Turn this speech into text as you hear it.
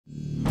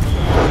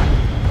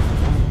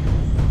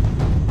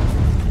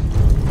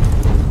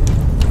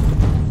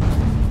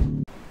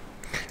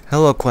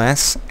Hello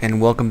class,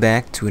 and welcome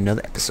back to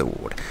another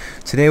episode.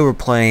 Today we're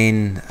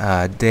playing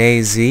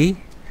DayZ,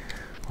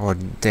 or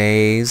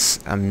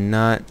DayZ. I'm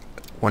not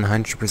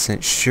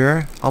 100%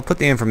 sure. I'll put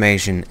the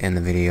information in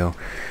the video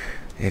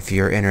if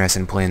you're interested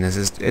in playing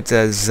this. It's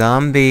a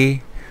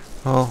zombie...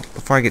 Well,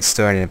 before I get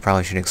started, I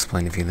probably should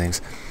explain a few things.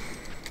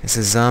 It's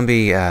a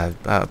zombie,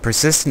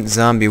 persistent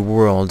zombie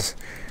world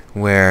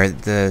where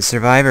the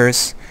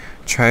survivors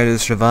try to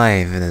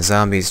survive and the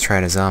zombies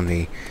try to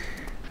zombie.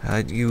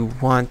 You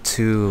want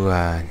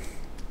to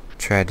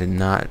try to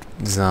not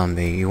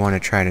zombie. You want to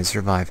try to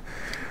survive.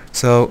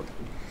 So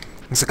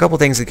there's a couple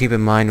things to keep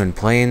in mind when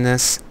playing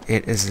this.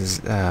 It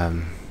is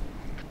the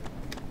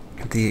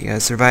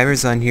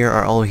survivors on here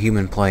are all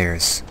human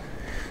players,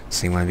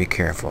 so you want to be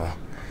careful.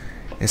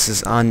 This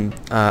is on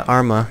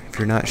Arma. If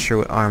you're not sure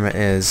what Arma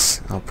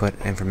is, I'll put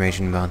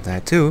information about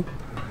that too.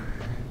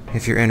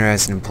 If you're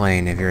interested in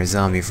playing, if you're a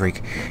zombie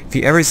freak. If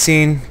you ever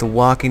seen The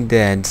Walking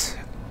Dead,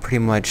 pretty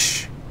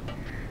much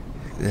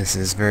this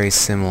is very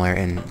similar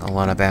in a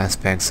lot of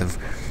aspects of...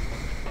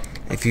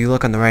 If you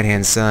look on the right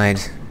hand side,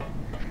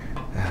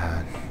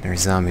 there's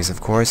zombies,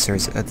 of course.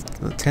 There's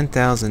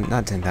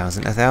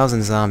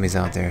 1,000 zombies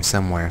out there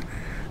somewhere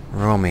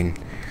roaming.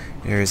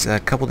 There's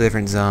a couple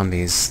different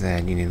zombies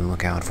that you need to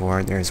look out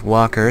for. There's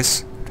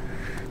walkers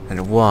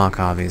that walk,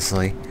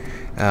 obviously.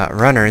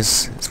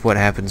 Runners is what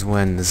happens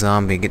when the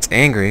zombie gets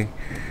angry,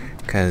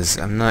 because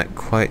I'm not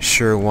quite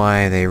sure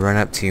why they run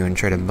up to you and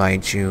try to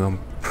bite you.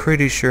 I'm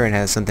pretty sure it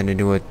has something to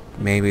do with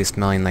maybe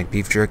smelling like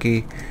beef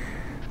jerky.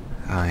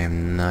 I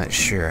am not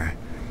sure.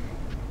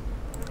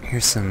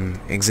 Here's some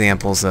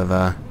examples of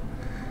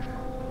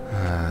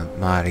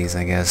bodies,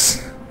 I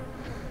guess.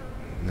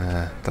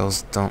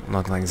 Those don't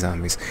look like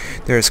zombies.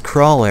 There's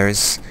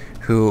crawlers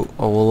who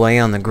will lay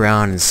on the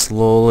ground and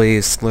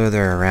slowly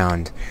slither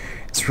around.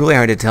 It's really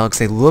hard to tell because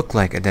they look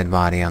like a dead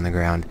body on the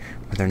ground,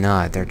 but they're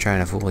not. They're trying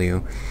to fool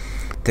you.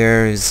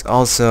 There's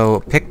also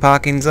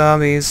pickpocketing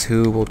zombies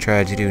who will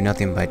try to do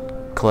nothing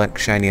but collect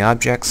shiny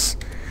objects.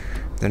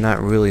 They're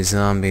not really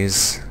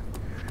zombies.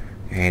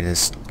 They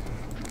just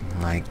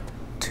like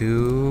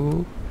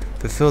to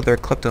fulfill their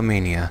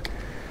kleptomania.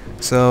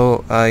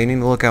 So you need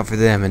to look out for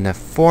them. And the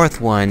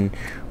fourth one,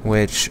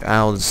 which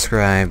I'll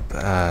describe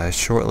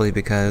shortly,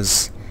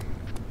 because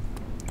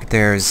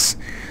there's...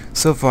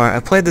 So far,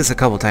 I've played this a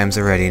couple times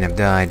already and I've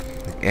died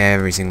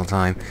every single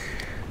time.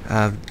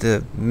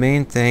 The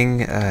main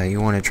thing you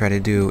want to try to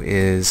do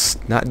is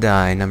not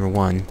die, number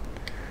one.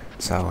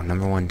 So,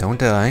 number one, don't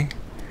die.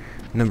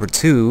 Number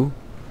two,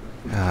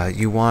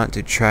 you want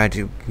to try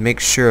to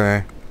make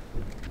sure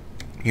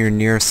you're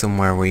near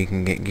somewhere where you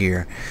can get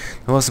gear.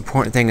 The most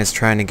important thing is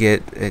trying to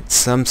get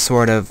some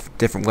sort of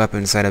different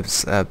weapon inside of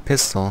a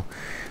pistol,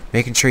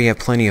 making sure you have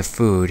plenty of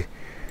food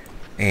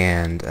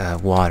and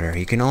water.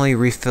 You can only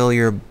refill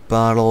your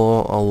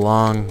bottle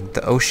along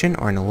the ocean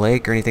or in a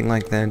lake or anything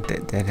like that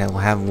that will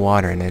have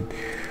water in it.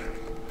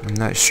 I'm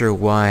not sure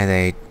why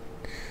they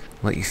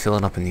let you fill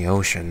it up in the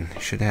ocean.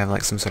 You should have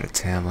like some sort of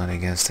tablet, I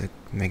guess, to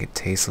make it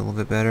taste a little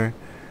bit better.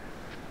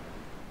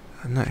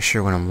 I'm not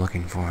sure what I'm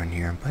looking for in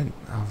here, but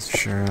I'll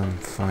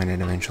find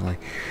it eventually.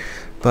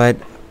 But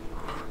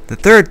the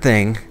third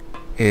thing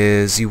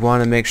is you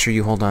want to make sure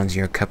you hold on to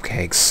your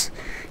cupcakes.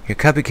 Your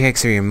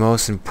cupcakes are your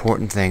most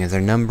important thing. Is their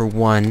number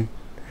one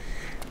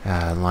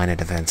line of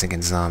defense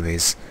against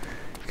zombies.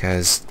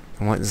 Because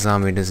what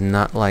zombie does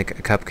not like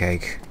a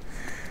cupcake?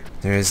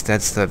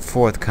 That's the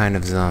fourth kind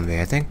of zombie,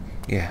 I think.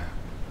 Yeah.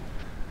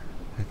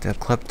 The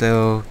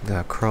klepto,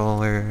 the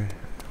crawler,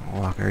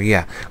 walker.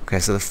 Yeah. Okay,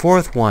 so the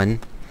fourth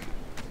one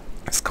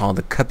is called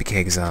the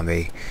cupcake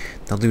zombie.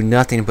 They'll do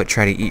nothing but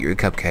try to eat your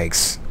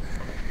cupcakes.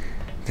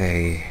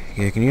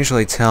 You can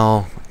usually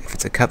tell if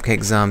it's a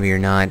cupcake zombie or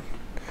not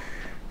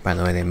by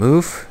the way they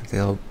move.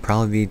 They'll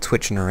probably be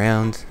twitching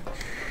around,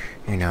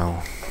 you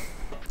know,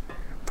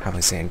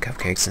 probably saying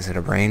cupcakes instead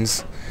of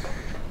brains.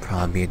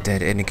 Probably be a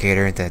dead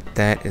indicator that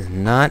that is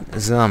not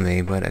a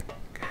zombie, but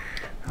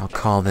I'll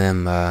call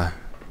them a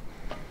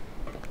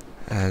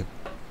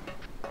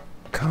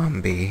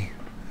combi.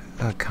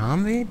 A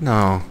combi?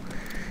 No.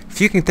 If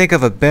you can think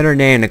of a better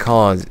name to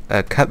call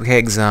a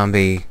cupcake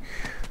zombie,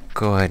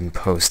 go ahead and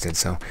post it.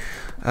 So,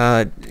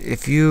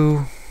 if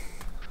you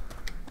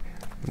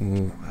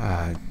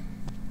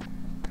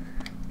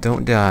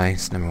don't die,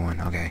 it's number one.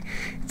 Okay.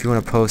 If you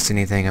want to post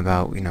anything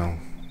about, you know,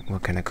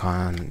 what kind of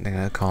con they're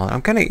gonna call it,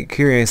 I'm kind of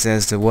curious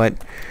as to what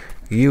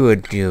you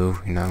would do.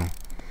 You know,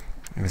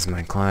 this is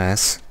my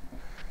class.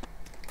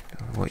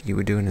 What you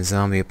would do in a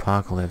zombie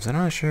apocalypse. I'm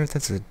not sure if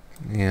that's a...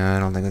 Yeah, I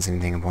don't think that's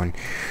anything important.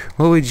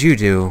 What would you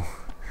do?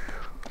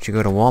 Would you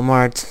go to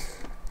Walmart?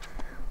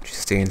 Would you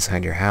stay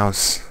inside your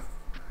house?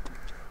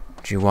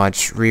 Would you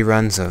watch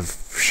reruns of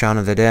Shaun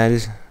of the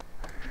Dead?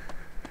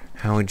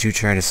 How would you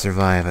try to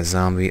survive a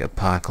zombie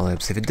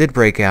apocalypse? If it did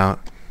break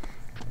out,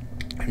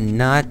 I'm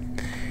not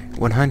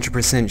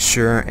 100%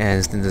 sure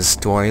as to the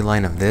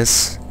storyline of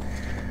this,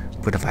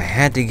 but if I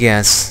had to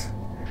guess,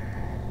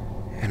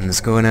 and I'm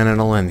just going out on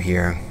a limb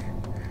here,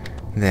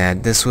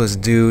 that this was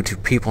due to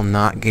people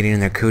not getting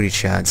their cootie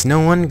shots. No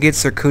one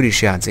gets their cootie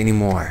shots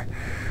anymore.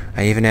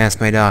 I even asked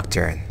my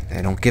doctor.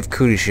 They don't give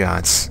cootie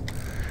shots.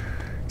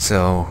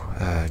 So,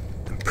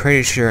 I'm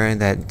pretty sure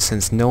that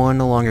since no one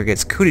no longer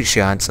gets cootie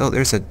shots... Oh,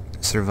 there's a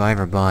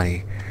survivor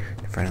body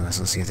in front of us.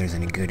 Let's see if there's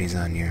any goodies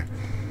on here.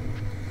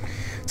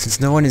 Since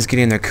no one is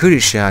getting their cootie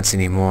shots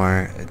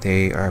anymore,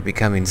 they are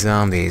becoming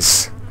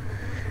zombies.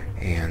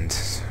 And,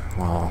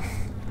 well,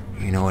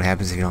 you know what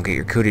happens if you don't get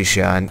your cootie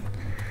shot.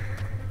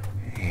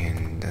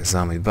 And a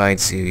zombie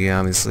bites you, you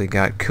obviously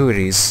got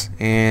cooties,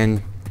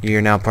 and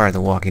you're now part of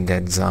the Walking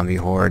Dead zombie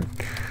horde.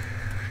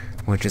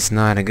 Which is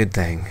not a good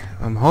thing.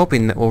 I'm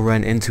hoping that we'll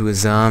run into a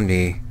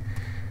zombie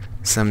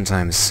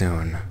sometime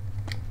soon.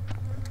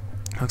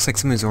 Looks like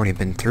somebody's already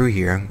been through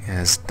here,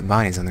 as the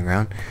body's on the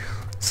ground.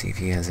 Let's see if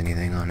he has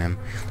anything on him.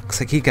 Looks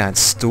like he got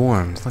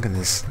stormed. Look at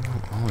this.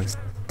 All these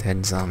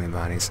dead zombie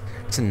bodies.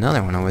 There's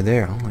another one over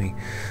there. Holy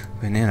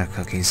banana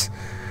cookies.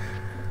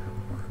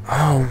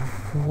 Oh,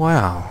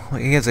 wow.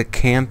 Look, he has a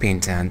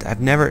camping tent.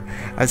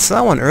 I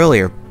saw one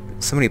earlier.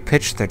 Somebody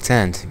pitched their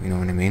tent, if you know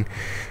what I mean.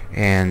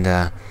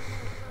 And,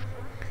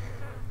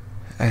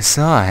 I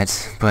saw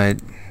it, but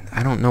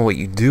I don't know what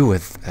you do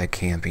with a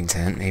camping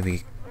tent.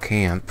 Maybe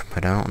camp,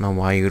 but I don't know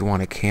why you would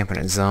want to camp in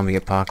a zombie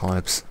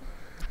apocalypse.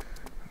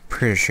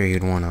 Pretty sure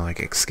you'd want to,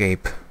 like,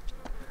 escape.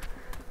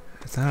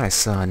 I thought I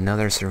saw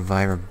another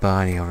survivor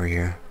body over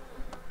here.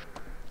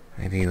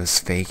 Maybe he was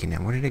faking it.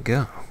 Where did it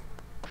go?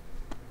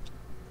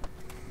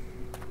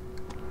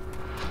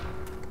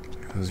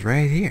 It was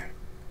right here.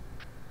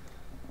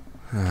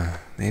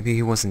 Maybe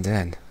he wasn't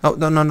dead. Oh,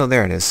 no,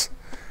 there it is.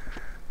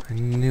 I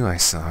knew I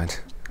saw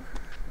it.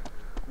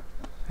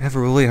 I have a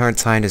really hard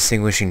time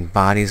distinguishing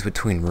bodies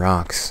between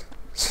rocks.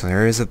 So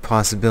there is a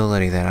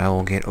possibility that I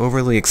will get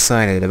overly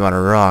excited about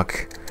a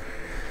rock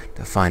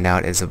to find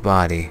out it's a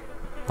body,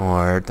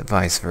 or the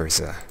vice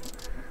versa.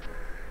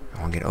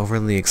 I'll get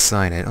overly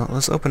excited. Oh,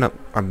 let's open up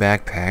our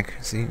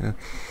backpack. See,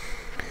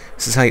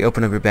 this is how you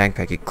open up your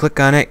backpack. You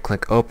click on it,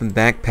 click open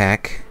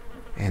backpack,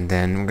 and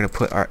then we're gonna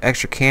put our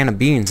extra can of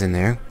beans in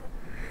there.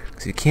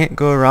 So you can't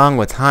go wrong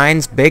with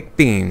Heinz baked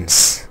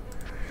beans.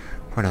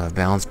 Part of a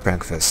balanced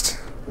breakfast.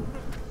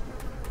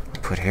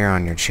 Put hair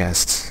on your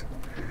chest.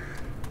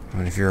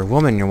 And if you're a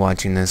woman, you're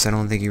watching this, I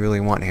don't think you really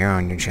want hair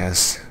on your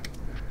chest.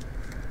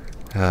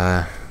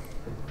 I'm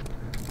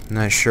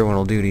not sure what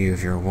it'll do to you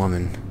if you're a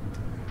woman.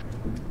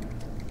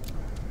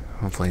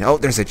 Hopefully... Oh,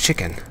 there's a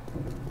chicken!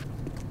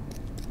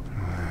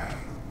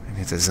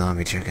 Maybe it's a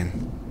zombie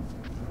chicken.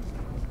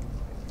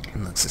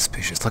 It looks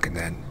suspicious. Look at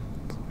that.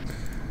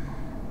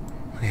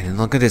 And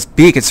look at this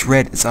beak, it's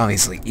red. It's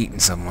obviously eating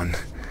someone.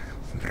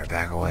 We better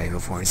back away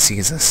before it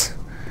sees us.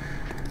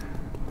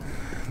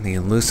 The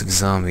elusive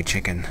zombie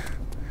chicken.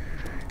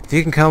 If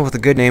you can come up with a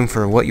good name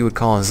for what you would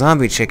call a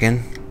zombie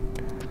chicken,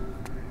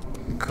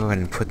 go ahead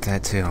and put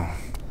that too.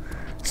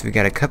 So we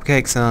got a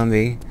cupcake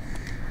zombie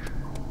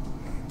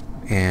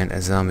and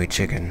a zombie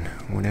chicken.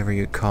 Whatever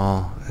you'd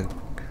call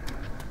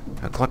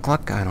a cluck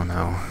cluck, I don't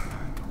know.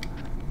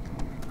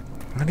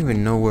 I don't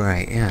even know where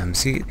I am.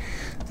 See,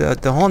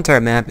 the whole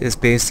entire map is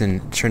based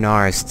in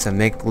Chernaris. It's a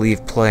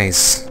make-believe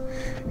place.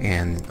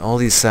 And all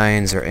these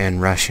signs are in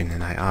Russian,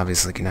 and I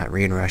obviously cannot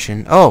read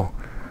Russian. Oh!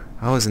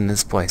 I was in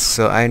this place,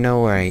 so I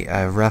know where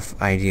a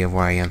rough idea of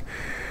where I am.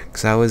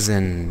 Because I was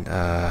in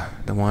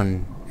the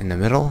one in the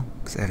middle,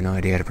 because I have no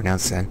idea how to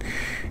pronounce that.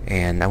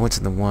 And I went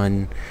to the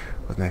one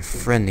with my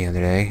friend the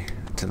other day,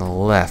 to the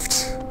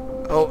left.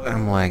 Oh,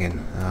 I'm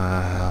lagging.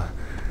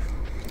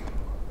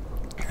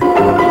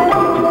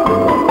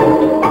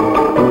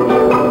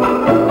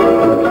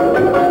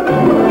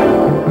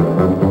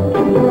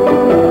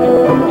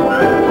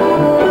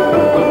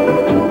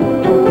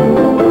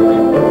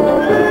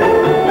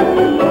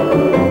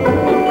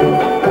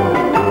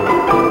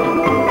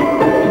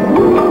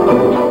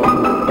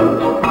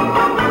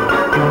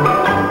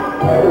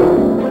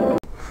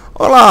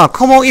 Hola,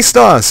 ¿cómo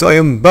estás? I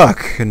am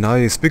back, and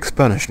I speak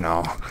Spanish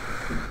now.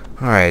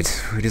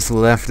 Alright, we just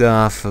left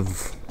off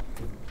of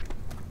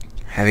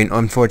having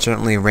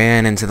unfortunately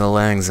ran into the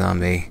lag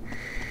zombie.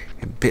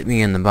 It bit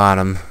me in the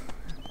bottom.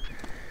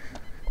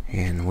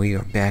 And we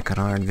are back on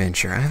our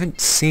adventure. I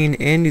haven't seen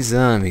any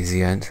zombies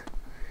yet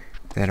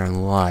that are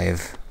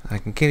alive. I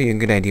can give you a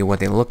good idea what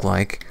they look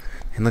like.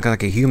 They look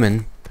like a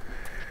human,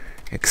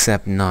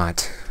 except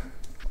not.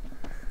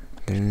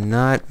 They're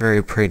not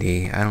very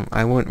pretty.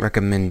 I wouldn't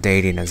recommend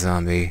dating a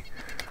zombie.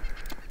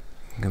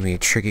 It's gonna be a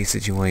tricky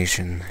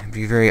situation. It'd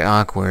be very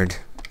awkward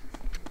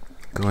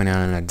going out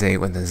on a date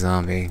with a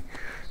zombie.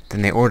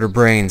 Then they order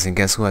brains, and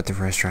guess what? The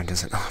restaurant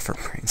doesn't offer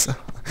brains.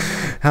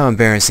 How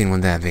embarrassing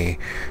would that be?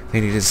 They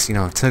just,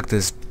 took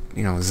this,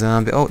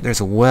 zombie. Oh,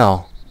 there's a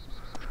well.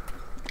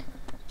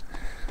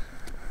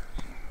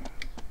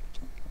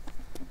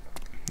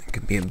 There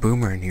could be a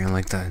boomer in here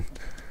like that.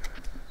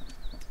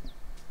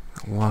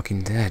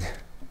 Walking Dead.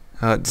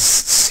 Oh, it's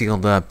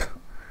sealed up.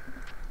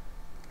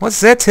 What's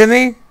that,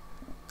 Timmy?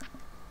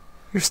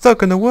 You're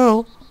stuck in the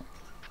well.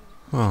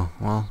 Oh,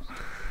 well.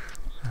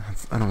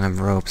 I don't have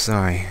rope,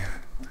 sorry.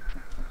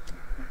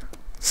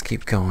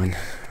 keep going.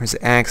 There's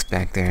an axe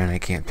back there and I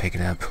can't pick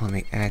it up. Let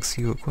me ask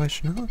you a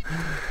question. Huh?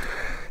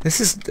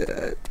 This is...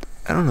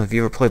 I don't know if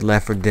you ever played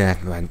Left 4 Dead,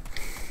 but...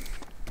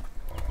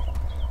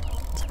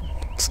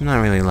 it's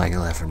not really like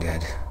Left 4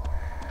 Dead.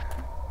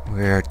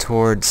 We're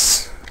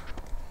towards...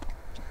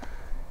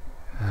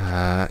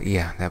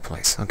 yeah, that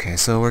place. Okay,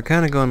 so we're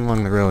kind of going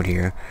along the road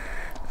here.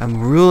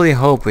 I'm really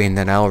hoping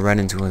that I'll run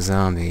into a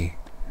zombie.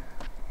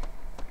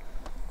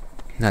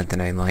 Not that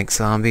I like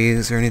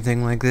zombies or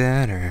anything like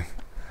that, or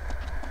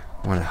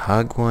want to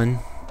hug one.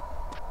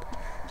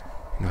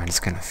 You know, I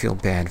just kind of feel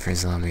bad for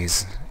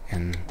zombies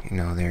and, you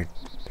know, their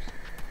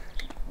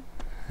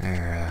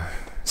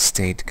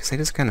state, because they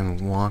just kind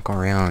of walk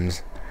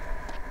around.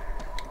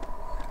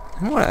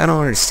 And what I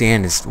don't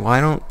understand is, why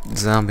don't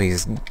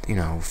zombies, you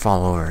know,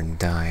 fall over and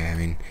die? I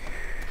mean,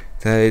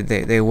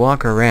 they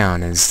walk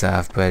around and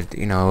stuff, but,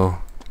 you know,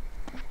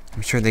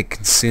 I'm sure they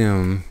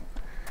consume,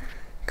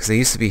 because they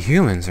used to be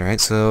humans,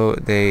 right? So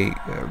they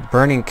are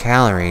burning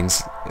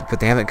calories, but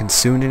they haven't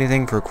consumed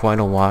anything for quite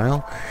a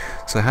while.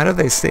 So how do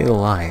they stay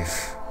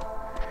alive?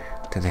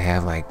 Do they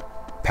have, like,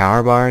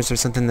 power bars or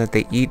something that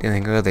they eat and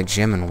then go to the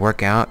gym and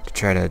work out to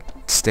try to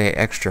stay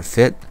extra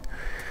fit?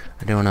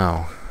 I don't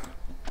know.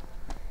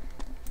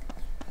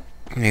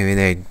 Maybe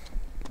they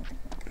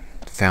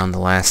found the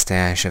last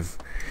stash of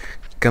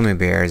gummy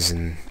bears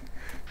and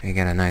they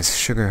got a nice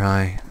sugar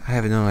high. I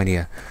have no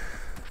idea.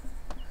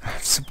 I'm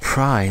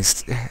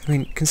surprised. I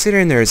mean,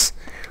 considering there's,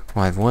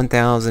 well, I have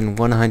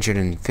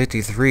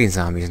 1,153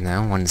 zombies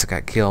now. One's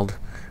got killed.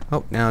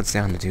 Oh, now it's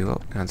down to 2.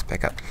 Oh, now it's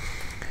back up.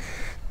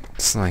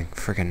 It's like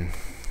freaking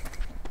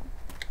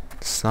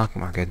stock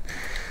market.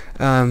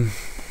 I'm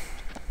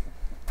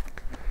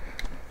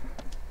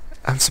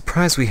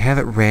surprised we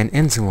haven't ran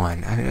into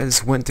one. I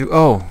just went through...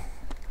 oh!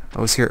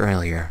 I was here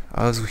earlier.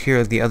 I was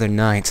here the other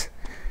night,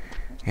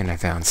 and I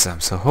found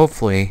some. So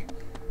hopefully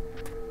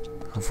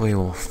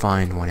we'll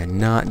find one and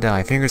not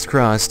die. Fingers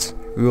crossed.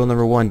 Rule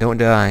number 1, don't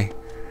die.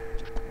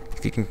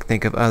 If you can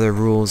think of other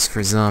rules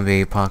for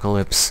zombie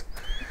apocalypse.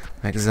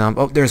 Like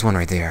oh, there's one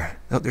right there.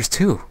 Oh, there's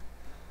 2.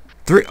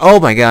 3. Oh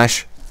my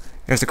gosh!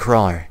 There's a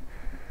crawler.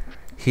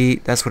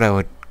 That's what I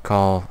would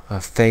call a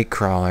fake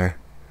crawler.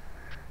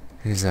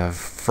 He's a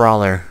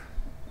frawler.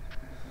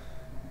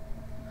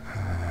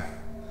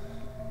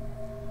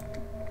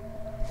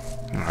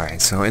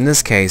 Alright, so in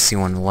this case, you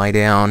want to lie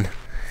down,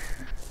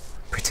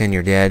 pretend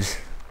you're dead.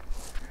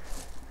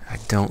 I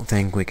don't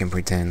think we can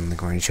pretend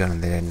like we're in shot on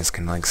the dead and just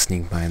kind of like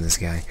sneak behind this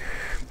guy.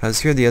 But I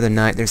was here the other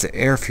night. There's an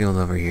airfield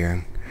over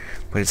here,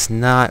 but it's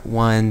not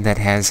one that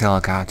has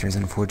helicopters,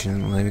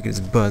 unfortunately. We can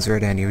just buzz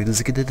right down here.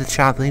 Let's get to the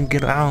chopper and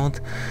get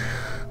out.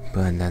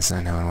 But that's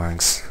not how it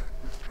works.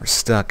 We're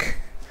stuck.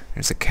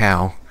 There's a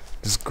cow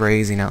just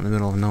grazing out in the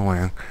middle of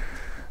nowhere.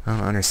 I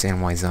don't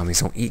understand why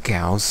zombies don't eat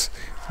cows.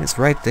 It's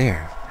right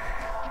there.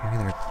 Maybe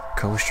they're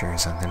kosher or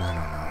something. I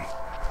don't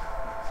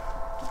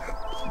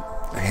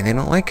know. Hey, they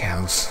don't like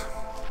cows.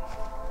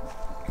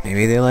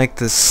 Maybe they like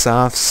the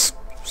soft,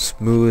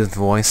 smooth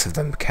voice of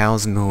the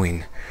cows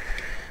mooing.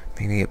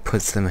 Maybe it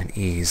puts them at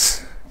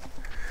ease.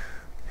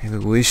 Maybe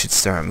we should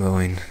start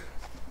mooing.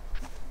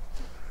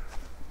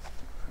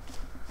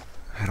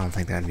 I don't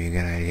think that'd be a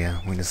good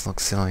idea. We just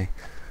look silly.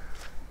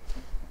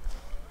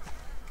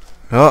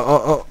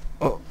 Oh.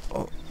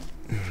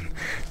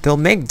 They'll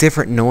make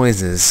different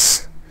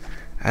noises.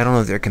 I don't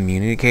know if they're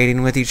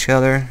communicating with each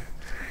other.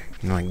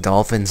 You know, like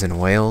dolphins and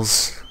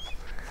whales.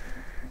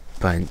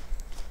 But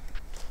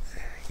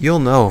you'll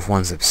know if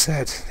one's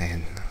upset.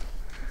 And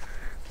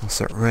they'll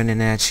start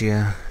running at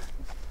you,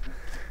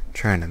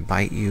 trying to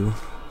bite you.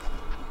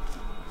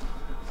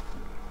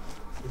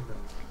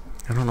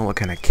 I don't know what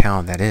kind of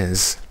cow that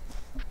is.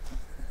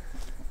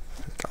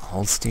 The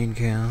Holstein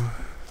cow?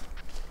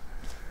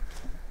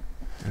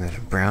 And then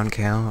a brown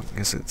cow? I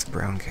guess it's a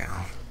brown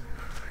cow.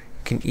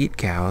 You can eat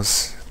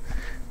cows.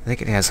 I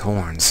think it has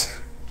horns.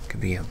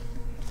 Could be a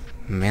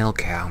male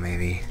cow,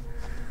 maybe.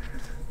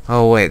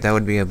 Oh wait, that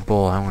would be a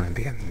bull. I want to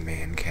be a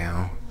man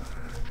cow.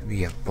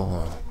 Be a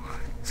bull.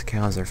 These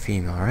cows are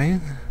female,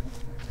 right?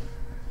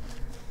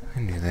 I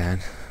knew that.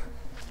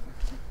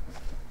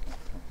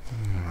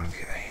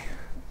 Okay.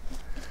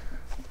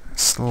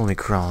 Slowly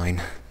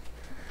crawling.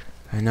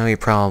 I know you're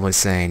probably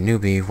saying,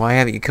 Nooby, why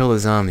haven't you killed a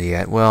zombie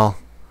yet? Well,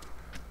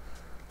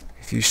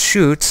 if you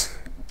shoot,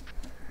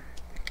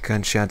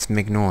 gunshots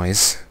make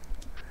noise.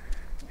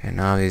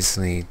 And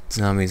obviously,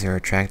 zombies are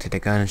attracted to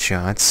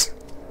gunshots.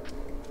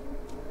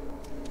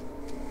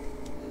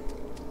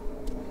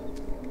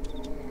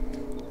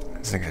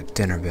 It's like a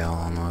dinner bell,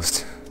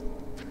 almost.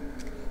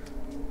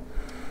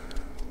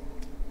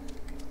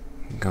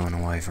 I'm going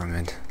away from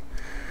it.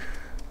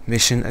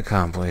 Mission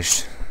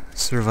accomplished.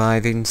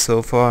 Surviving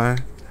so far.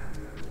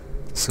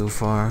 So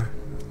far,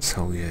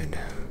 so good.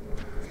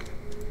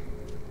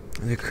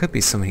 There could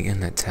be somebody in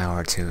that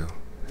tower, too.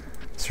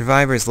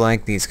 Survivors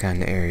like these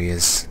kind of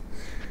areas.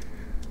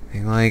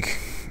 They like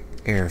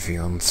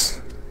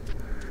airfields.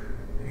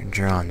 They're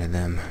drawn to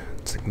them.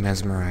 It's like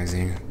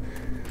mesmerizing.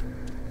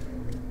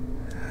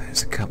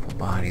 There's a couple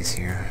bodies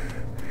here.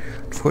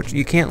 Unfortunately,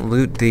 you can't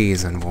loot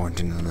these,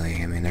 unfortunately.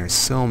 I mean, there's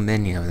so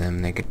many of them,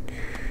 they could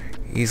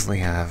easily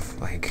have,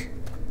 like,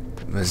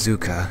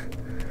 bazooka.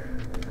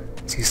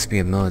 This used to be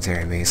a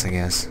military base, I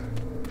guess.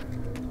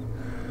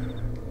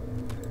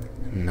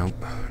 Nope.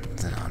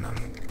 Nothing on them.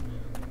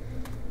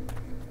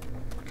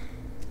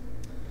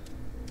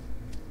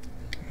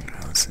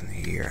 What's in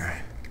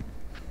here?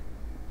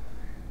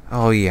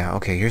 Oh yeah,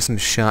 okay, here's some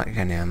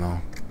shotgun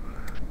ammo.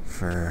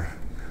 I'm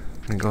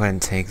gonna go ahead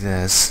and take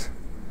this.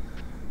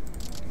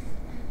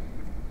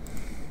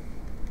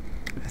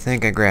 I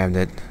think I grabbed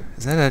it.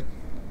 Is that it?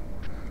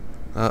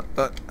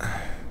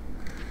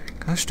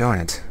 Gosh darn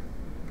it.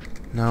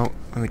 No,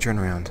 let me turn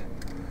around.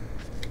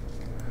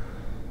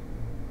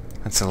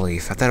 That's a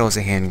leaf. I thought it was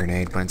a hand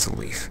grenade, but it's a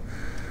leaf.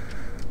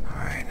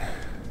 Alright.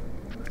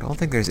 I don't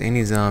think there's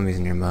any zombies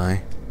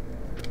nearby.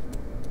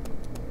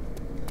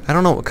 I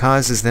don't know what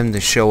causes them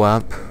to show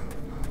up.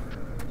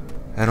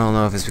 I don't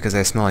know if it's because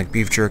I smell like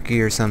beef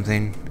jerky or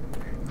something.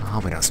 I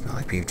hope I don't smell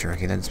like beef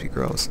jerky. That'd just be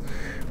gross.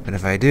 But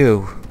if I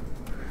do,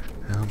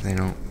 I hope they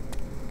don't...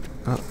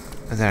 Oh,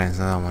 there's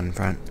another one in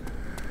front.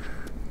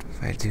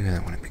 If I do,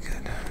 that wouldn't be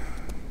good.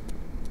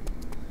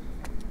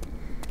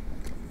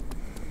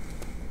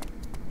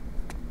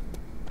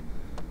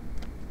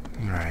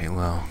 Alright,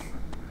 well,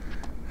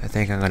 I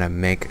think I'm gonna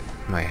make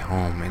my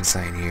home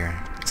inside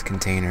here. This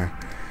container.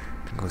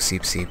 Go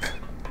seep.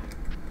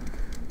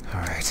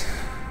 Alright.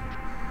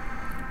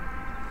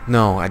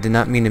 No, I did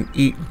not mean to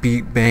eat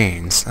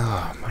beans.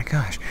 Oh my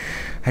gosh.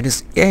 I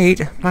just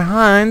ate my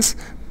Heinz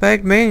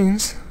baked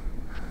beans.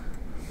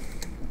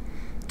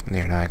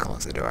 There, now I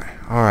close the door.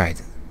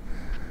 Alright.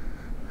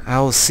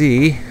 I'll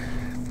see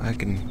if I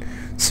can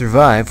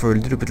survive for a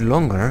little bit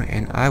longer,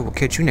 and I will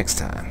catch you next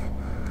time.